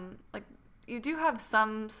like, you do have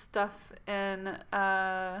some stuff in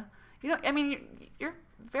you don't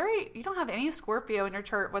have any Scorpio in your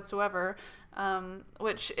chart whatsoever,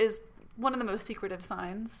 which is one of the most secretive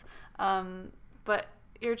signs, but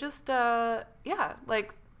you're just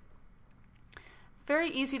like very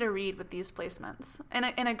easy to read with these placements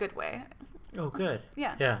in a good way. Oh, good.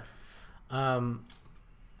 Yeah. I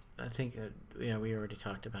think we already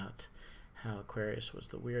talked about how Aquarius was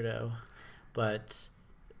the weirdo, but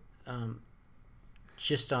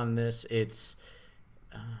just on this, it's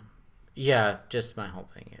just my whole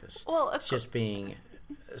thing is just being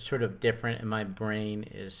sort of different, and my brain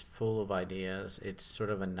is full of ideas. It's sort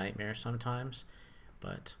of a nightmare sometimes,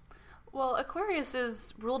 but Aquarius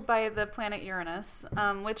is ruled by the planet Uranus,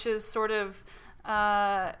 which is sort of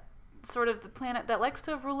the planet that likes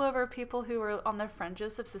to rule over people who are on the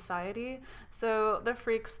fringes of society. So the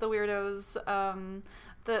freaks, the weirdos,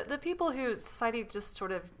 the people who society just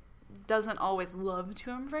sort of doesn't always love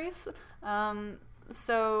to embrace.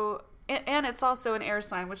 So it's also an air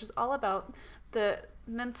sign, which is all about the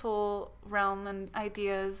mental realm and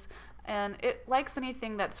ideas, and it likes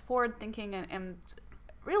anything that's forward thinking and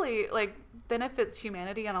really like benefits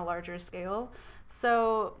humanity on a larger scale.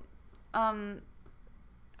 So I'm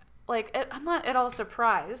not at all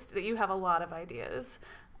surprised that you have a lot of ideas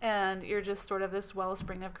and you're just sort of this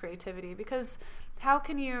wellspring of creativity, because how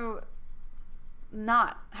can you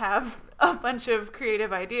not have a bunch of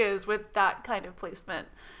creative ideas with that kind of placement?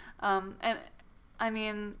 And I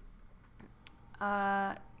mean,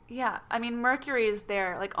 Mercury is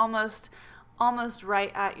there, like almost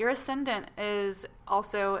right at your ascendant is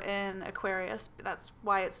also in Aquarius. That's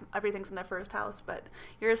why everything's in the first house. But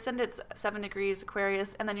your ascendant's 7 degrees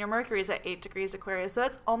Aquarius, and then your Mercury is at 8 degrees Aquarius. So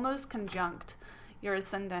that's almost conjunct your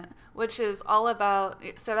ascendant, which is all about.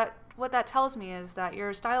 So that what that tells me is that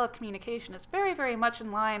your style of communication is very, very much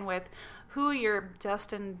in line with who you're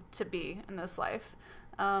destined to be in this life.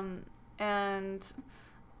 And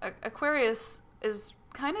Aquarius is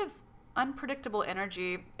kind of unpredictable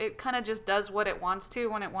energy. It kind of just does what it wants to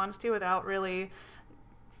when it wants to without really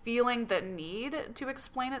feeling the need to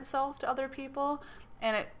explain itself to other people,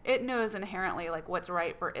 and it knows inherently like what's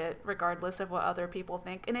right for it regardless of what other people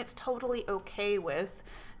think, and it's totally okay with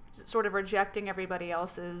sort of rejecting everybody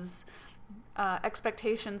else's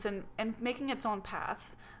expectations and making its own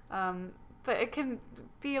path. But it can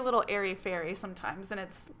be a little airy-fairy sometimes in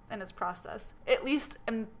its process, at least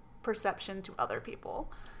in perception to other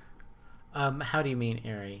people. How do you mean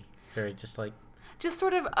airy? Fairy? Just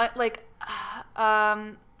sort of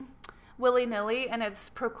willy-nilly in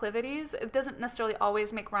its proclivities. It doesn't necessarily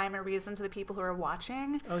always make rhyme or reason to the people who are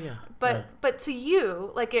watching. Oh yeah. But to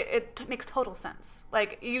you, like it makes total sense.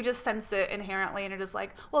 Like you just sense it inherently, and you're just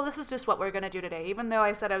like, well, this is just what we're gonna do today. Even though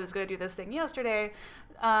I said I was gonna do this thing yesterday,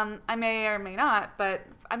 I may or may not, but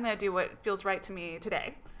I'm gonna do what feels right to me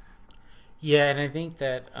today. Yeah, and I think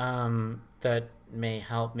that that may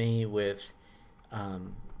help me with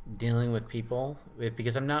dealing with people,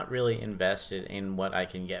 because I'm not really invested in what I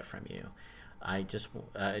can get from you. I just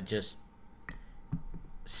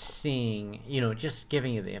seeing, just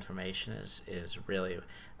giving you the information is really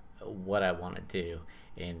what I want to do.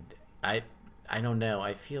 And I don't know,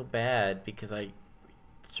 I feel bad because I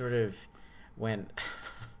sort of went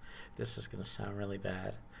this is going to sound really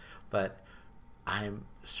bad, but I'm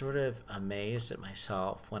sort of amazed at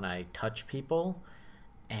myself when I touch people,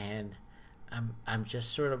 and I'm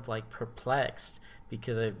just sort of like perplexed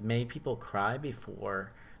because I've made people cry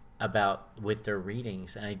before with their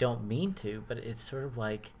readings, and I don't mean to, but it's sort of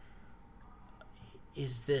like,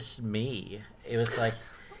 is this me? It was like,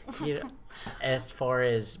 as far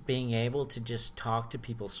as being able to just talk to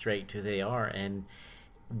people straight to who they are. And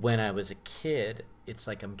when I was a kid, it's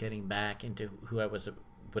like I'm getting back into who I was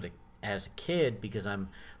as a kid, because I'm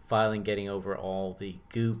finally getting over all the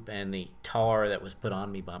goop and the tar that was put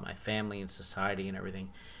on me by my family and society and everything.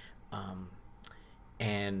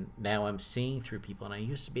 And now I'm seeing through people, and I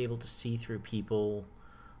used to be able to see through people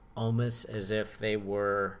almost as if they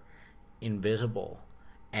were invisible,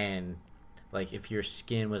 and like if your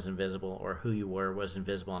skin was invisible or who you were was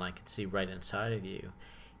invisible, and I could see right inside of you.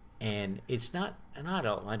 And it's not, and I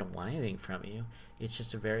don't want anything from you. It's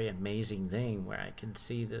just a very amazing thing where I can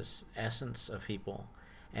see this essence of people,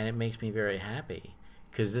 and it makes me very happy,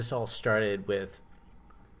 because this all started with,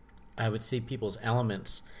 I would see people's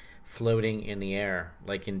elements floating in the air,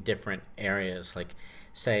 like in different areas. Like,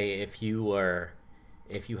 say if you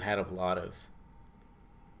had a lot of,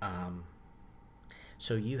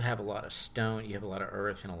 so you have a lot of stone, you have a lot of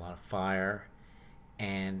earth and a lot of fire,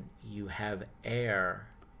 and you have air,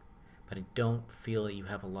 but I don't feel that you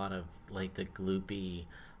have a lot of like the gloopy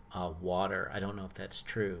water. I don't know if that's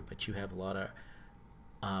true, but you have a lot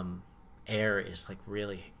of air is like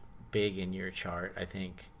really big in your chart, I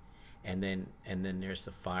think, and then there's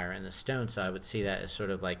the fire and the stone. So I would see that as sort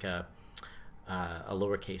of like a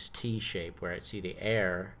lowercase t shape, where I'd see the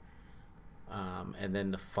air, and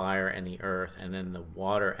then the fire and the earth, and then the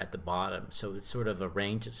water at the bottom. So it sort of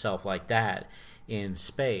arranged itself like that in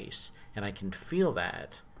space, and I can feel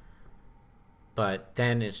that. But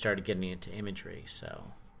then it started getting into imagery,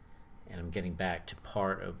 and I'm getting back to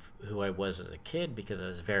part of who I was as a kid, because I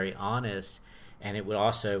was very honest, and it would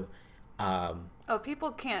also...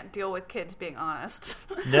 people can't deal with kids being honest.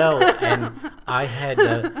 No, and I had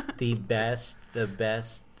the best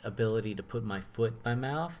ability to put my foot in my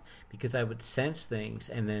mouth, because I would sense things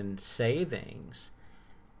and then say things,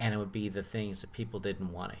 and it would be the things that people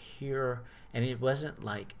didn't want to hear. And it wasn't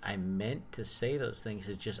like I meant to say those things,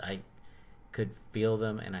 it's just I could feel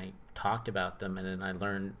them, and I talked about them, and then I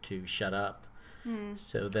learned to shut up.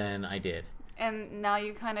 So then I did. And now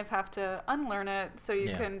you kind of have to unlearn it so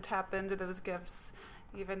you can tap into those gifts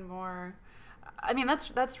even more. I mean,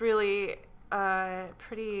 that's really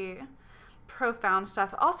pretty profound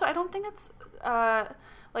stuff. Also, I don't think it's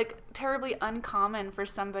like terribly uncommon for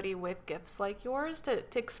somebody with gifts like yours to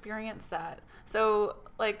experience that. So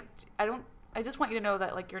like I just want you to know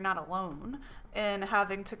that like you're not alone in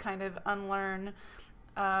having to kind of unlearn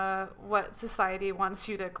what society wants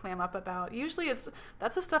you to clam up about. Usually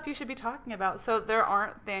that's the stuff you should be talking about. So there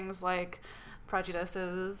aren't things like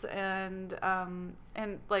prejudices and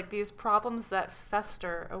like these problems that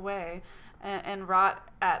fester away and rot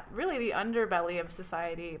at really the underbelly of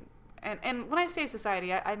society. And when I say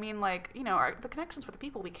society, I mean like, the connections for the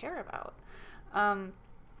people we care about.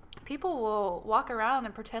 People will walk around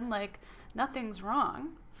and pretend like nothing's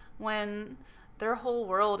wrong when their whole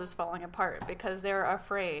world is falling apart because they're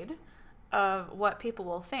afraid of what people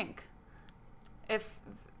will think if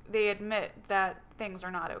they admit that things are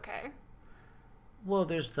not okay. Well,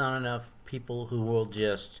 there's not enough people who will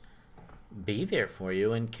just be there for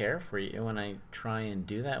you and care for you, and I try and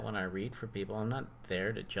do that when I read for people. I'm not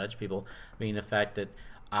there to judge people. I mean, the fact that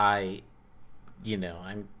I,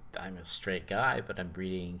 I'm a straight guy, but I'm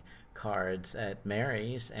reading cards at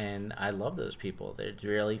Mary's, and I love those people. They're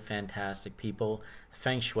really fantastic people.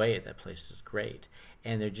 Feng Shui at that place is great,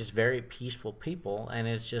 and they're just very peaceful people. And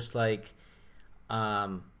it's just like, I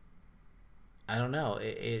don't know.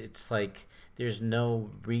 It's like there's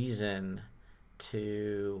no reason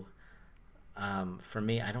to. For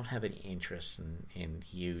me, I don't have any interest in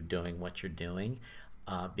you doing what you're doing,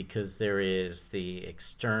 because there is the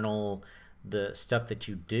external, the stuff that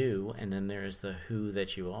you do, and then there's the who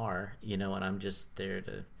that you are, and I'm just there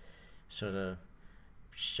to sort of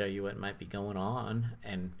show you what might be going on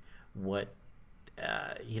and what,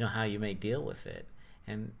 how you may deal with it.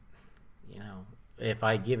 And, if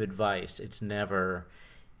I give advice, it's never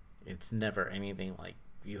anything like,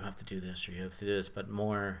 you have to do this or you have to do this, but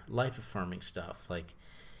more life-affirming stuff. Like,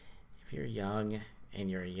 if you're young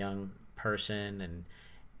and you're a young person, and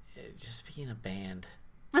just be in a band.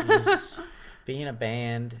 Just be in a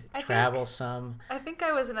band, travel some. I think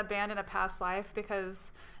I was in a band in a past life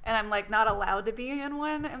and I'm like not allowed to be in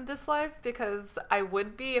one in this life, because I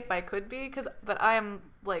would be if I could be, but I am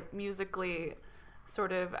like musically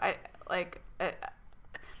sort of,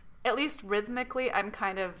 at least rhythmically, I'm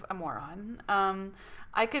kind of a moron.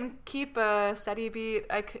 I can keep a steady beat.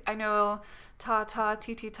 I know ta ta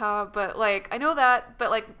ti ti ta, but like I know that.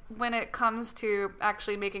 But like when it comes to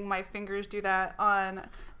actually making my fingers do that on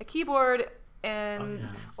a keyboard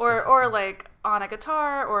or like on a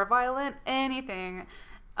guitar or a violin, anything,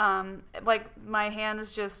 like my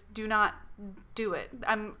hands just do not do it.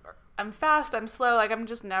 I'm fast. I'm slow. Like I'm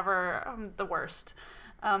the worst.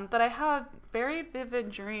 But I have very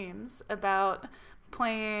vivid dreams about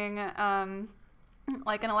playing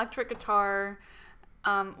like an electric guitar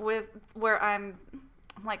where I'm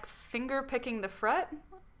like finger picking the fret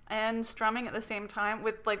and strumming at the same time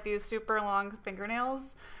with like these super long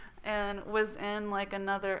fingernails, and was in like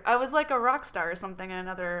I was like a rock star or something in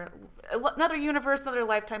another universe, another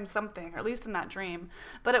lifetime, something, or at least in that dream.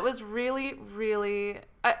 But it was really, really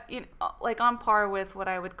like on par with what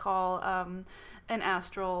I would call an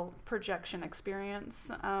astral projection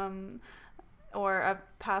experience, or a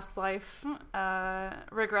past life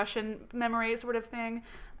regression memory sort of thing.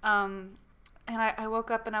 And I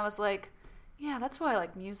woke up and I was like, yeah, that's why I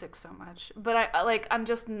like music so much. But I'm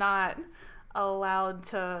just not allowed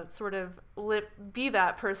to sort of be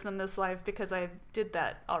that person in this life, because I did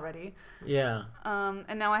that already. Yeah.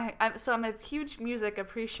 And now I'm a huge music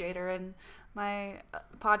appreciator, and my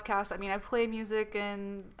podcast, I play music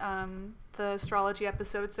in the astrology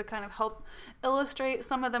episodes to kind of help illustrate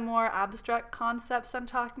some of the more abstract concepts I'm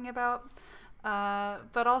talking about.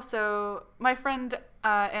 But also my friend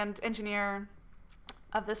and engineer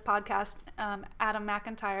of this podcast, Adam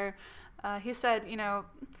McIntyre, he said,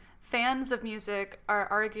 fans of music are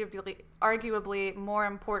arguably more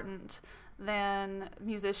important than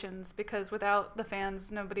musicians, because without the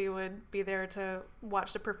fans, nobody would be there to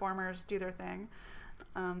watch the performers do their thing.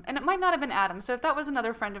 And it might not have been Adam. So if that was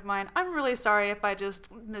another friend of mine, I'm really sorry if I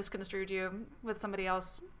just misconstrued you with somebody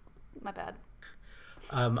else. My bad.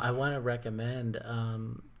 I want to recommend,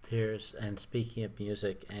 and speaking of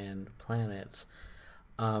music and planets,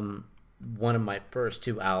 one of my first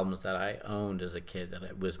two albums that I owned as a kid, that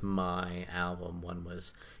it was my album. One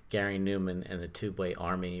was Gary Newman and the Tubeway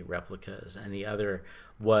Army Replicas, and the other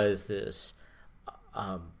was this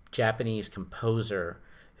Japanese composer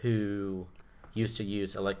who used to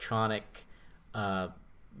use electronic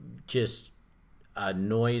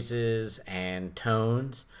noises and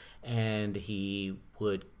tones, and he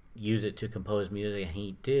would use it to compose music. And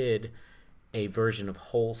he did a version of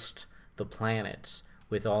Holst the Planets,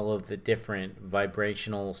 with all of the different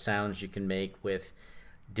vibrational sounds you can make with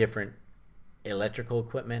different electrical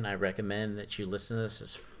equipment. I recommend that you listen to this.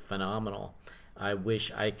 It's phenomenal. I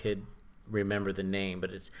wish I could remember the name,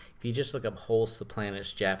 but if you just look up Holst the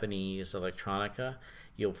Planets Japanese Electronica,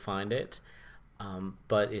 you'll find it.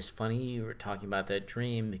 But it's funny you were talking about that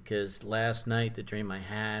dream, because last night the dream I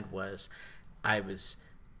had was I was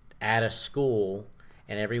at a school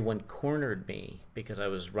and everyone cornered me because I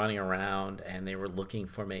was running around and they were looking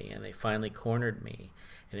for me, and they finally cornered me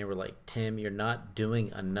and they were like, Tim, you're not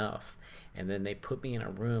doing enough. And then they put me in a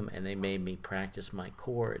room and they made me practice my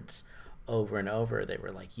chords over and over. They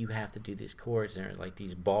were like, you have to do these chords. And they were like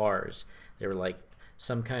these bars. They were like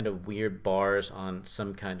some kind of weird bars on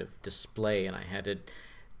some kind of display, and I had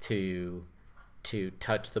to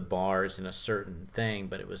touch the bars in a certain thing,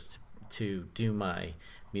 but it was to do my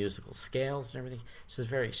musical scales and everything. So it's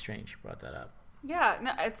very strange you brought that up. Yeah,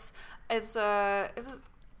 no, it was a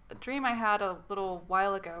dream I had a little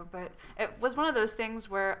while ago, but it was one of those things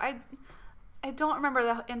where I don't remember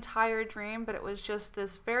the entire dream, but it was just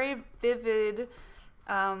this very vivid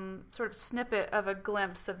sort of snippet of a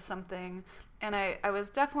glimpse of something. And I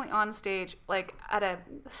was definitely on stage, like at a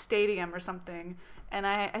stadium or something. And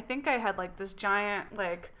I think I had like this giant,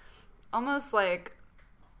 like almost like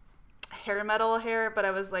hair metal hair, but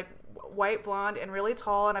I was like white blonde and really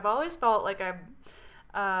tall. And I've always felt like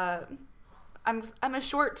I'm a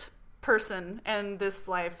short person in this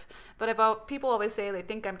life, but people always say they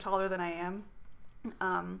think I'm taller than I am.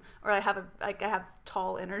 Or I have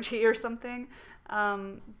tall energy or something.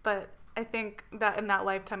 But I think that in that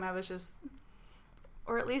lifetime I was just,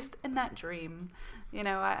 or at least in that dream,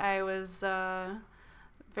 I was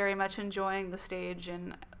very much enjoying the stage,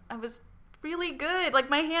 and I was really good. Like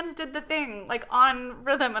my hands did the thing, like on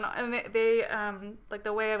rhythm, and they like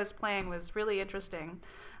the way I was playing was really interesting.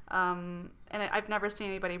 And I've never seen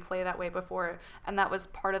anybody play that way before, and that was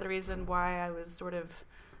part of the reason why I was sort of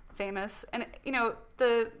famous. And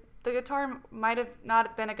the guitar might have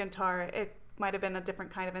not been a guitar; it might have been a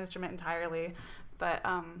different kind of instrument entirely. But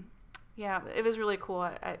yeah, it was really cool.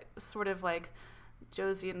 I sort of like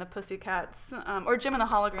Josie and the Pussycats, or Jim and the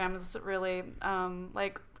Holograms. Really,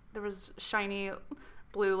 like there was shiny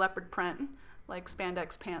blue leopard print, like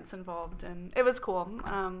spandex pants involved, and it was cool.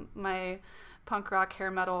 My punk rock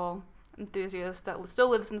hair metal enthusiast that still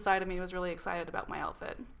lives inside of me was really excited about my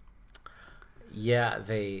outfit. Yeah,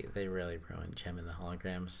 they really ruined Gem and the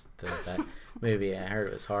Holograms. That movie, I heard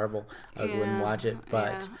it was horrible. I wouldn't watch it,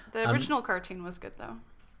 but the original cartoon was good though.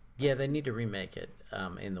 Yeah, they need to remake it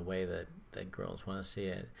in the way that girls want to see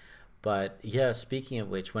it. But yeah, speaking of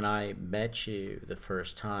which, when I met you the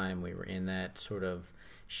first time, we were in that sort of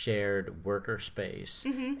shared worker space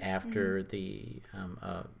after the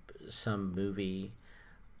some movie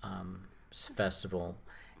festival,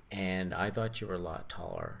 and I thought you were a lot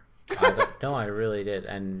taller. No, I really did.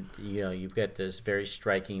 And you've got this very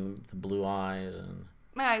striking blue eyes, and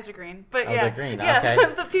my eyes are green. But they're green. Yeah. Okay.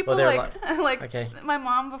 But people like okay. My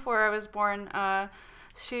mom, before I was born,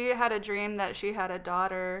 she had a dream that she had a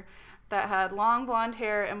daughter that had long blonde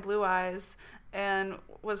hair and blue eyes and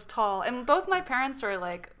was tall. And both my parents are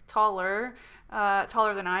like taller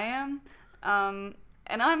than I am.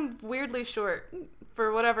 And I'm weirdly short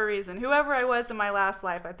for whatever reason. Whoever I was in my last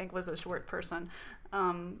life, I think was a short person.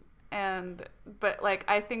 But like,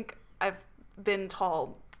 I think I've been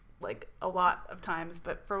tall like a lot of times,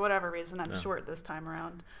 but for whatever reason, I'm short this time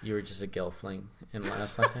around. You were just a gelfling in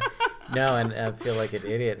last lifetime. No, and I feel like an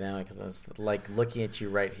idiot now because I was like looking at you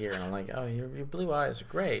right here, and I'm like, oh, your blue eyes are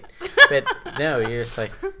great. But no, you're just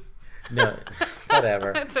like, no,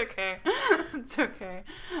 whatever. It's okay. It's okay.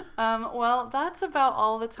 Well, that's about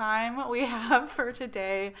all the time we have for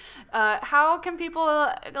today. How can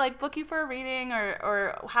people like book you for a reading,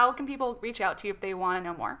 or how can people reach out to you if they want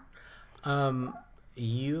to know more?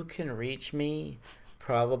 You can reach me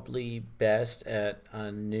probably best at a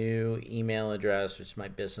new email address, which is my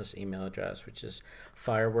business email address, which is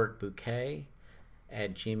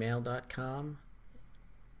fireworkbouquet@gmail.com.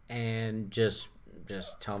 And just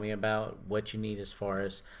tell me about what you need as far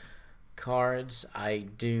as cards. I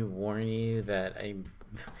do warn you that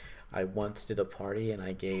I once did a party and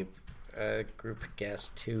I gave a group of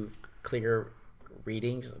guests 2 clear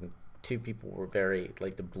readings, and 2 people were very,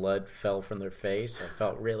 like, the blood fell from their face. I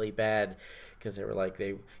felt really bad because they were like,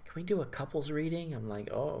 can we do a couples reading? I'm like,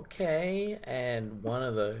 oh, okay. And one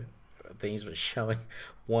of the things was showing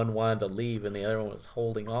one wanted to leave and the other one was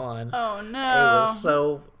holding on. Oh no.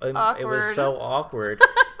 It was so awkward.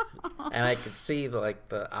 And I could see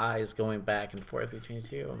the eyes going back and forth between the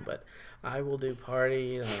 2 of them. But I will do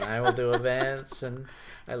parties and I will do events, and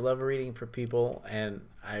I love reading for people, and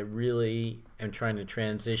I really am trying to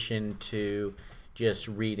transition to just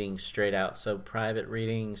reading straight out. So private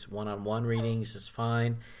readings, one-on-one readings is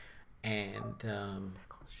fine, and I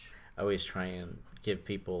always try and give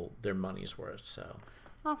people their money's worth. So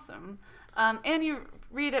awesome. And you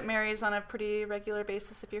read at Mary's on a pretty regular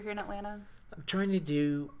basis if you're here in Atlanta? I'm trying to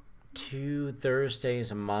do 2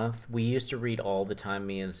 Thursdays a month. We used to read all the time,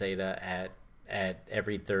 me and Zeta, at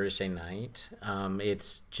every Thursday night.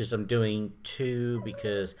 It's just I'm doing 2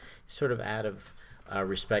 because sort of out of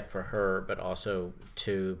respect for her, but also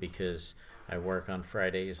 2 because I work on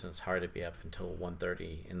Fridays and it's hard to be up until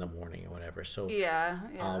 1:30 in the morning or whatever. So yeah,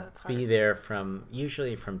 I'll that's hard. be there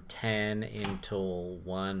usually from 10 until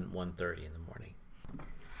 1:30 in the morning.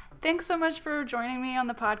 Thanks so much for joining me on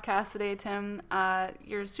the podcast today, Tim.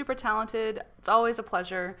 You're super talented. It's always a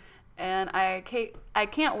pleasure, and I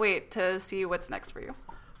can't wait to see what's next for you.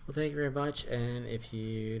 Well, thank you very much. And if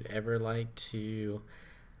you'd ever like to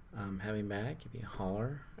have me back, give me a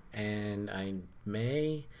holler. And I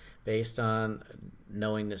may, based on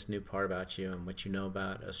knowing this new part about you and what you know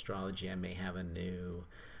about astrology, I may have a new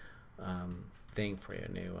thing for you,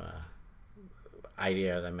 a new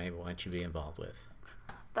idea that I may want you to be involved with.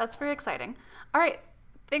 That's very exciting. All right.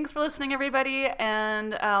 Thanks for listening, everybody.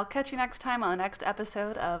 And I'll catch you next time on the next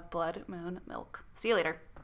episode of Blood, Moon, Milk. See you later.